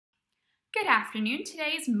Good afternoon.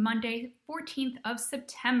 Today is Monday, 14th of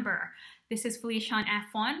September. This is Felicia on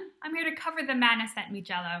F1. I'm here to cover the madness at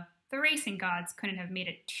Mugello. The racing gods couldn't have made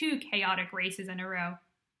it two chaotic races in a row.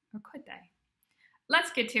 Or could they?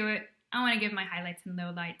 Let's get to it. I want to give my highlights and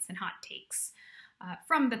lowlights and hot takes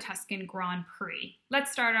from the Tuscan Grand Prix.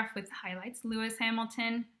 Let's start off with the highlights. Lewis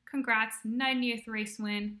Hamilton, congrats, 90th race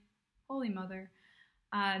win. Holy mother.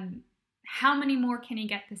 How many more can he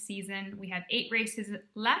get this season? We have 8 races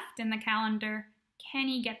left in the calendar. Can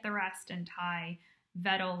he get the rest and tie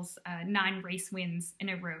Vettel's 9 race wins in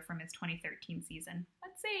a row from his 2013 season?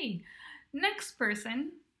 Let's see. Next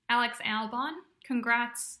person, Alex Albon.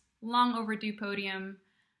 Congrats. Long overdue podium.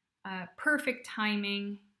 Perfect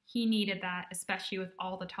timing. He needed that, especially with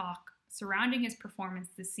all the talk surrounding his performance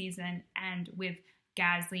this season and with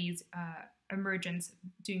Gasly's emergence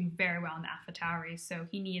doing very well in the AlphaTauri. So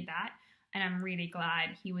he needed that. And I'm really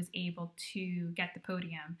glad he was able to get the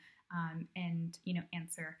podium and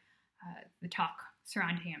answer the talk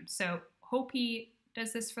surrounding him. So hope he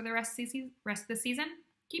does this for the rest of the season.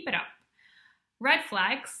 Keep it up. Red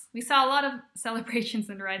flags. We saw a lot of celebrations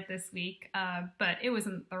in red this week, but it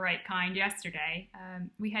wasn't the right kind yesterday.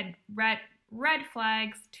 We had red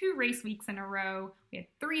flags 2 race weeks in a row. We had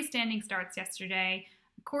 3 standing starts yesterday.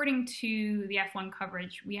 According to the F1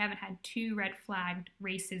 coverage, we haven't had 2 red flagged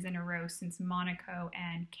races in a row since Monaco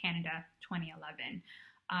and Canada 2011.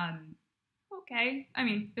 Okay, I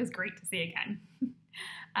mean, it was great to see again.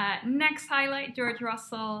 Next highlight, George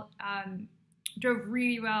Russell drove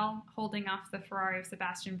really well, holding off the Ferrari of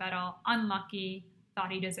Sebastian Vettel. Unlucky,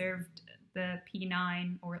 thought he deserved the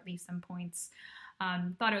P9 or at least some points.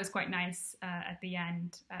 Thought it was quite nice at the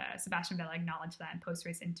end. Sebastian Vettel acknowledged that in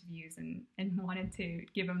post-race interviews and wanted to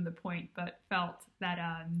give him the point, but felt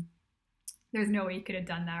that there's no way he could have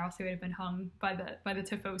done that, or else he would have been hung by the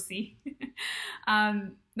Tifosi.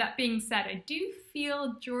 That being said, I do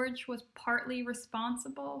feel George was partly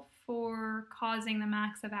responsible for causing the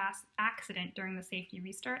massive accident during the safety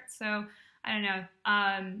restart. So I don't know,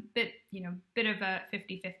 bit of a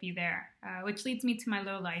 50-50 there, which leads me to my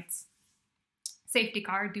lowlights. Safety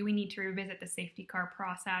car. Do we need to revisit the safety car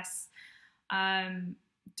process?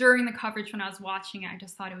 During the coverage when I was watching it, I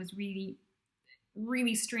just thought it was really,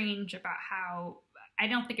 really strange about how I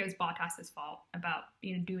don't think it was Bottas's fault about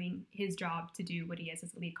doing his job to do what he is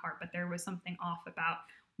as a lead car, but there was something off about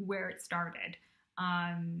where it started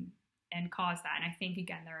and caused that. And I think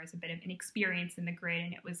again there was a bit of inexperience in the grid,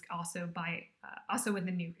 and it was also also with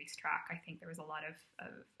the new racetrack. I think there was a lot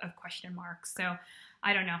of question marks. So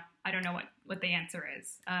I don't know what the answer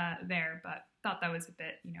is there, but thought that was a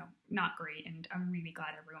bit not great, and I'm really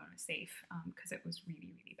glad everyone was safe because it was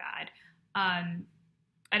really, really bad.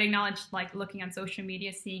 I'd acknowledge looking on social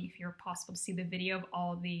media, seeing if you're possible to see the video of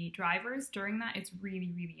all the drivers during that. It's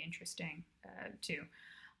really, really interesting too.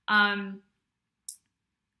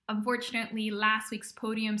 Unfortunately, last week's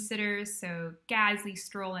podium sitters, so Gasly,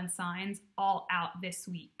 Stroll, and Sainz, all out this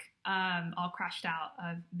week, all crashed out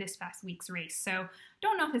of this past week's race. So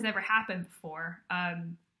don't know if this ever happened before,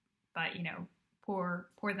 but poor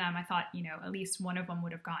them. I thought at least one of them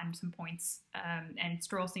would have gotten some points, and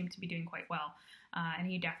Stroll seemed to be doing quite well, and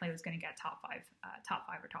he definitely was going to get top five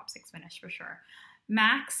or top 6 finish for sure.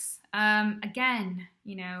 Max, again,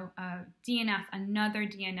 DNF, another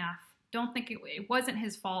DNF. Don't think it wasn't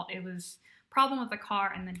his fault. It was problem with the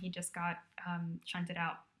car, and then he just got shunted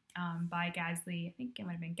out by Gasly. I think it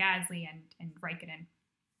might have been Gasly and Raikkonen.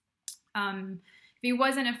 If he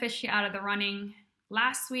wasn't officially out of the running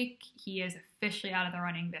last week, he is officially out of the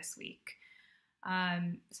running this week.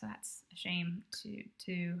 So that's a shame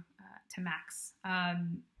to Max.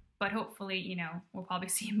 But hopefully, we'll probably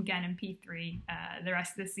see him again in P3 the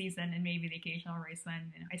rest of the season, and maybe the occasional race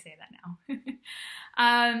when I say that now.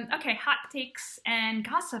 Okay, hot takes and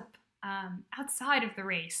gossip outside of the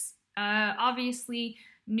race. Obviously,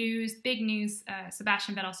 big news,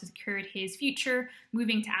 Sebastian Vettel secured his future,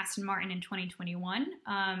 moving to Aston Martin in 2021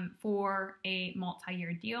 for a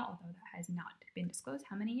multi-year deal, although that has not been disclosed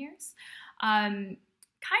how many years.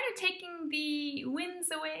 Kind of taking the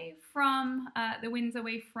wins away from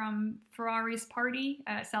Ferrari's party,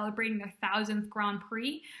 celebrating their 1000th Grand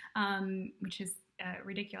Prix, which is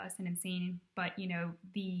ridiculous and insane. But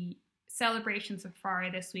the celebrations of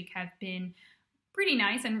Ferrari this week have been pretty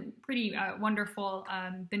nice and pretty wonderful.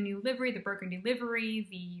 The new livery, the burgundy livery,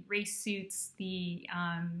 the race suits, the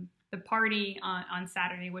party on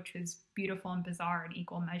Saturday, which was beautiful and bizarre in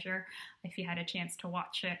equal measure. If you had a chance to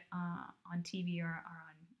watch it on TV or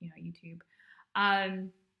on YouTube.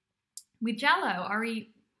 Mugello,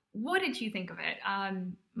 What did you think of it?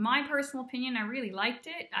 My personal opinion, I really liked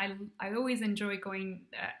it. I always enjoy going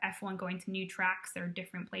F1, going to new tracks. There are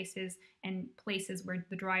different places and places where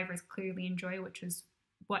the drivers clearly enjoy, which is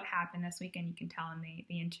what happened this weekend. You can tell in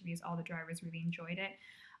the interviews, all the drivers really enjoyed it.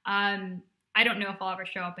 I don't know if I'll ever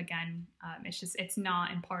show up again. It's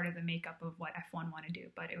not in part of the makeup of what F1 want to do,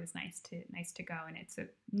 but it was nice to go, and it's a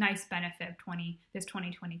nice benefit of this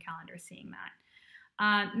 2020 calendar seeing that.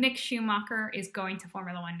 Mick Schumacher is going to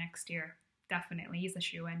Formula One next year. Definitely, he's a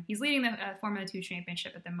shoo-in. He's leading the Formula 2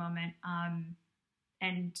 championship at the moment,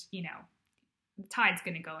 and the tide's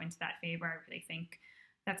going to go into that favor. I really think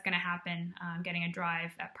that's going to happen. Getting a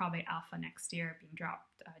drive at probably Alpha next year, being dropped.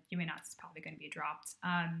 Giovinazzi is probably going to be dropped.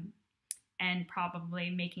 And probably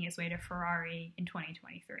making his way to Ferrari in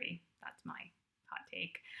 2023. That's my hot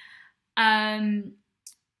take.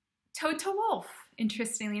 Toto Wolff,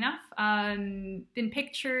 interestingly enough, been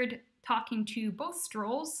pictured talking to both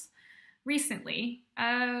Strolls recently.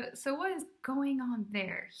 So what is going on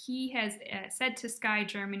there? He has said to Sky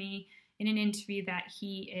Germany in an interview that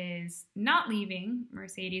he is not leaving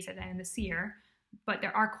Mercedes at the end of this year, but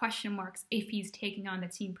there are question marks if he's taking on the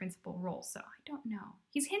team principal role. So I don't know.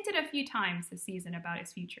 He's hinted a few times this season about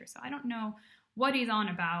his future. So I don't know what he's on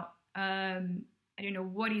about. I don't know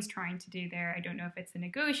what he's trying to do there. I don't know if it's a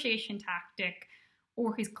negotiation tactic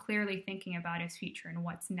or he's clearly thinking about his future and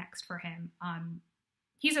what's next for him.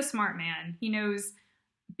 He's a smart man. He knows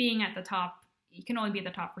being at the top, he can only be at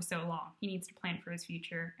the top for so long. He needs to plan for his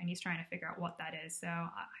future, and he's trying to figure out what that is. So I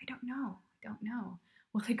don't know.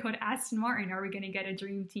 Will they go to Aston Martin? Are we going to get a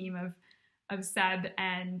dream team of Seb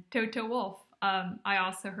and Toto Wolff? I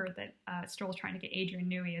also heard that Stroll's trying to get Adrian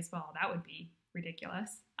Newey as well. That would be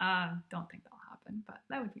ridiculous. Don't think that'll happen, but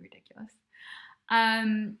that would be ridiculous.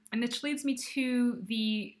 And which leads me to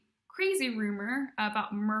the crazy rumor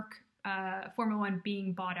about Merc Formula One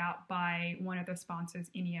being bought out by one of their sponsors,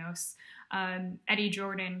 Ineos. Eddie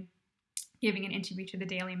Jordan giving an interview to the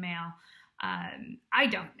Daily Mail. I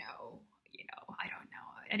don't know. I don't know.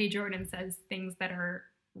 Eddie Jordan says things that are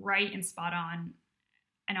right and spot on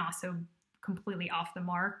and also completely off the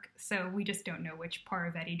mark. So we just don't know which part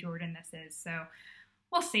of Eddie Jordan this is. So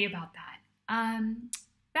we'll see about that.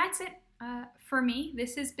 That's it for me.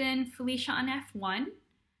 This has been Felicia on F1.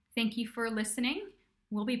 Thank you for listening.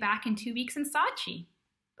 We'll be back in 2 weeks in Sochi.